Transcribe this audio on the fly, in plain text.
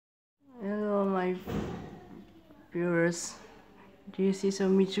Viewers, this is a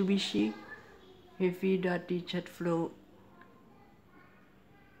Mitsubishi heavy duty jet flow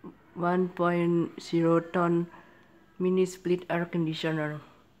 1.0 ton mini split air conditioner.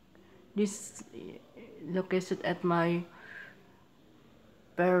 This located at my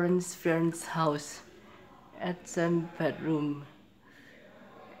parents' house at 7 bedroom.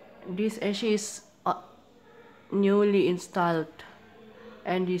 This AC is newly installed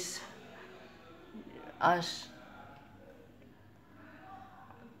and is as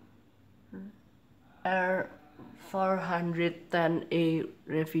Air 410A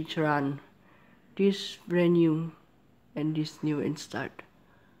refrigerant. This brand new and this new installed.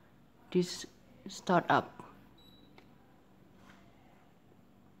 This startup.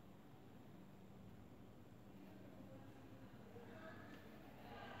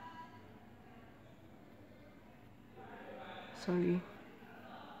 Sorry.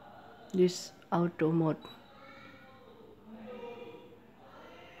 This auto mode.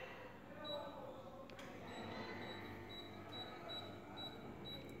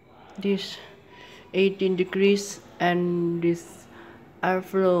 This 18 degrees and this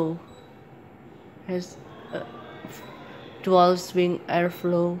airflow has dual swing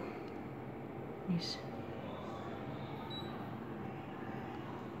airflow. This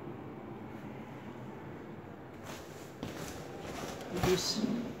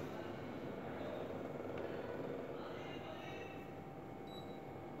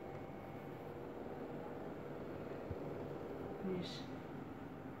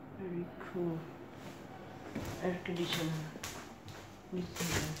very cool air conditioner.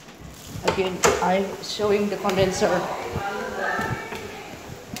 Again, I'm showing the condenser.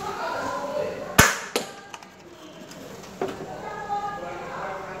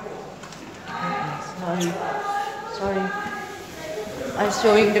 Sorry. I'm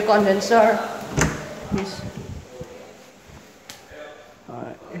showing the condenser. This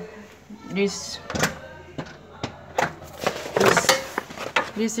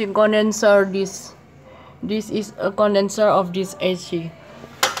is condenser. This is a condenser of this AC.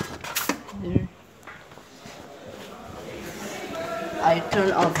 There. I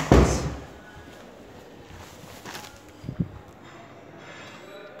turn off this.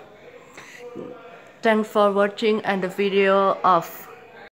 Thanks for watching and the video off.